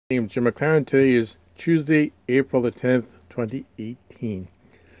Name Jim McLaren. Today is Tuesday, April the 10th, 2018.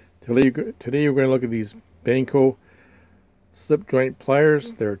 Today we're going to look at these Bahco slip joint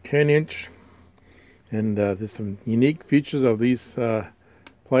pliers. They're 10-inch, and there's some unique features of these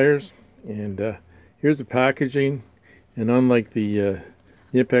pliers. And here's the packaging. And unlike the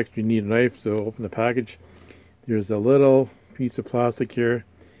Nipex, you need a knife to open the package. There's a little piece of plastic here,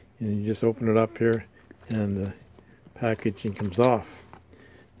 and you just open it up here, and the packaging comes off.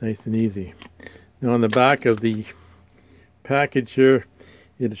 Nice and easy. Now on the back of the package here,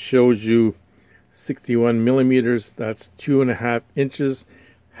 it shows you 61 millimeters. That's 2.5 inches,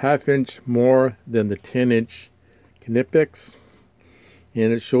 half inch more than the 10-inch Nipex.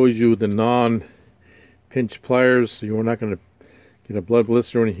 And it shows you the non-pinch pliers, so you're not going to get a blood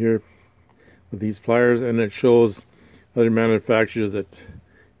blister in here with these pliers. And it shows other manufacturers that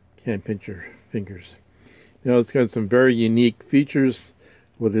can't pinch your fingers. Now it's got some very unique features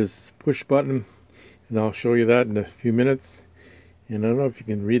with this push button, and I'll show you that in a few minutes. And I don't know if you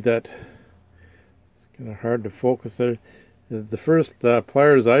can read that. It's kind of hard to focus there. The first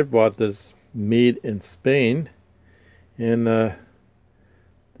pliers I've bought is made in Spain, and the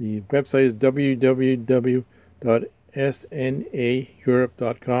website is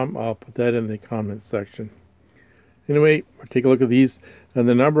www.snaeurope.com. I'll put that in the comments section. Anyway, we'll take a look at these, and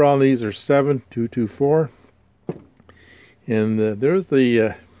the number on these are 7224. And there's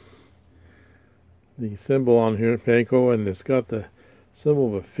the symbol on here, Bahco, and it's got the symbol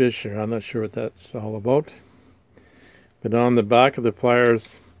of a fish here. I'm not sure what that's all about. But on the back of the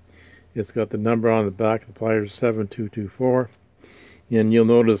pliers, it's got the number on the back of the pliers, 7224. And you'll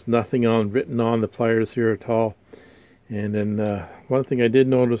notice nothing written on the pliers here at all. And then one thing I did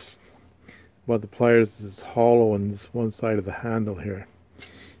notice about the pliers is hollow on this one side of the handle here.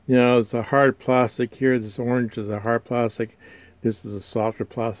 Now it's a hard plastic here. This orange is a hard plastic. This is a softer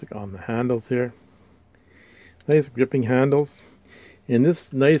plastic on the handles here. Nice gripping handles. And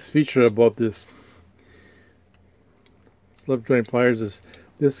this nice feature about this slip joint pliers is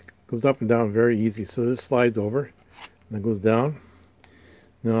this goes up and down very easy. So this slides over and it goes down.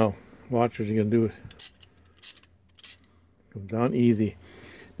 Now watch what you're going to do. Goes down easy.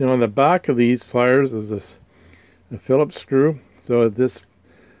 Now on the back of these pliers is a Phillips screw. So this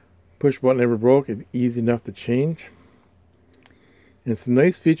push button never broke. It's easy enough to change. And some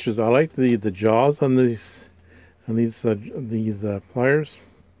nice features. I like the jaws on these pliers.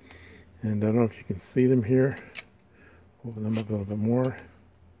 And I don't know if you can see them here. Open them up a little bit more.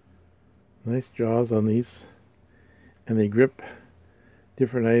 Nice jaws on these, and they grip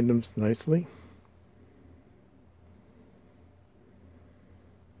different items nicely.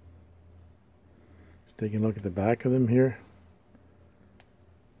 Just taking a look at the back of them here.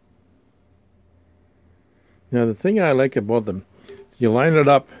 Now the thing I like about them is you line it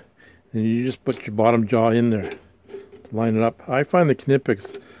up and you just put your bottom jaw in there to line it up. I find the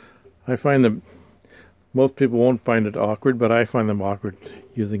Nipex, I find them, most people won't find it awkward, but I find them awkward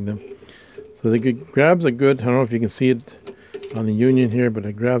using them. So the grabs are good. I don't know if you can see it on the union here, but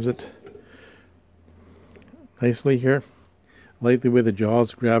it grabs it nicely here. I like the way the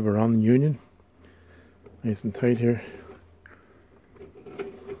jaws grab around the union. Nice and tight here.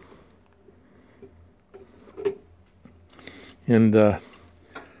 And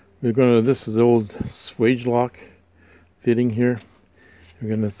this is the old swage lock fitting here. I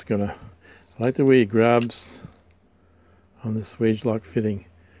like the way it grabs on the swage lock fitting.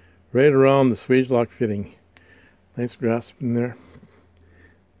 Right around the swage lock fitting. Nice grasp in there.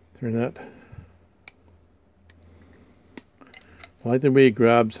 Turn that. I like the way it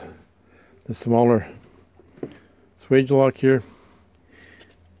grabs the smaller swage lock here.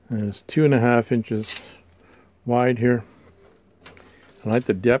 And it's 2.5 inches wide here. I like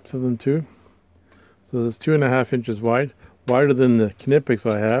the depth of them too. So it's 2.5 inches wide, wider than the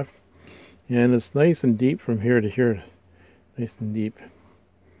Nipex I have, and it's nice and deep from here to here, nice and deep.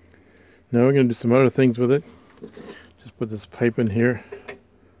 Now we're going to do some other things with it. Just put this pipe in here.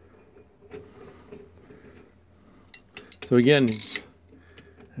 So again,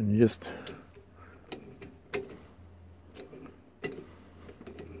 and just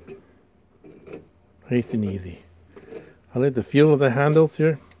nice and easy. I like the feel of the handles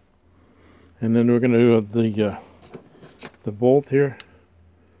here, and then we're going to do the bolt here.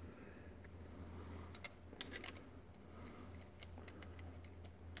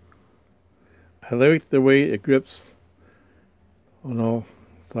 I like the way it grips on all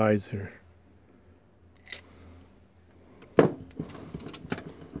sides here.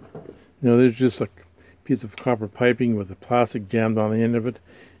 Now there's just a piece of copper piping with the plastic jammed on the end of it,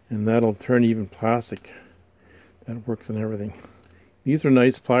 and that'll turn even plastic. That works on everything. These are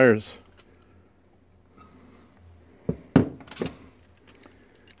nice pliers.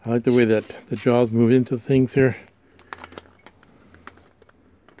 I like the way that the jaws move into things here.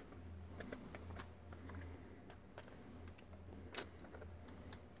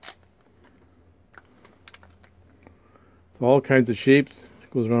 It's all kinds of shapes. It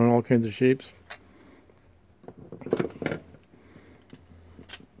goes around all kinds of shapes.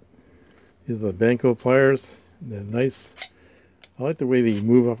 These are the Bahco pliers. They're nice. I like the way they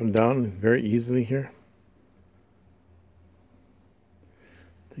move up and down very easily here.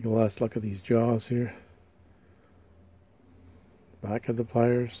 Take a last look at these jaws here. Back of the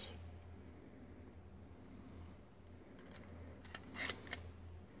pliers.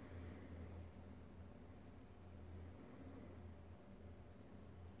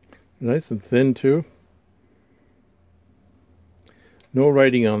 Nice and thin too. No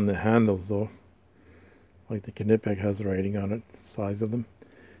writing on the handles though. Like the Unigue has writing on it, the size of them.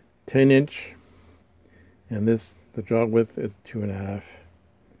 10-inch. And this, the jaw width is 2.5.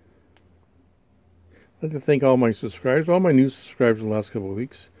 I'd like to thank all my subscribers, all my new subscribers in the last couple of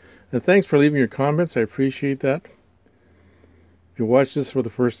weeks. And thanks for leaving your comments. I appreciate that. If you watched this for the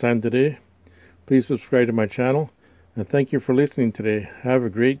first time today, please subscribe to my channel. And thank you for listening today. Have a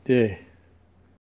great day.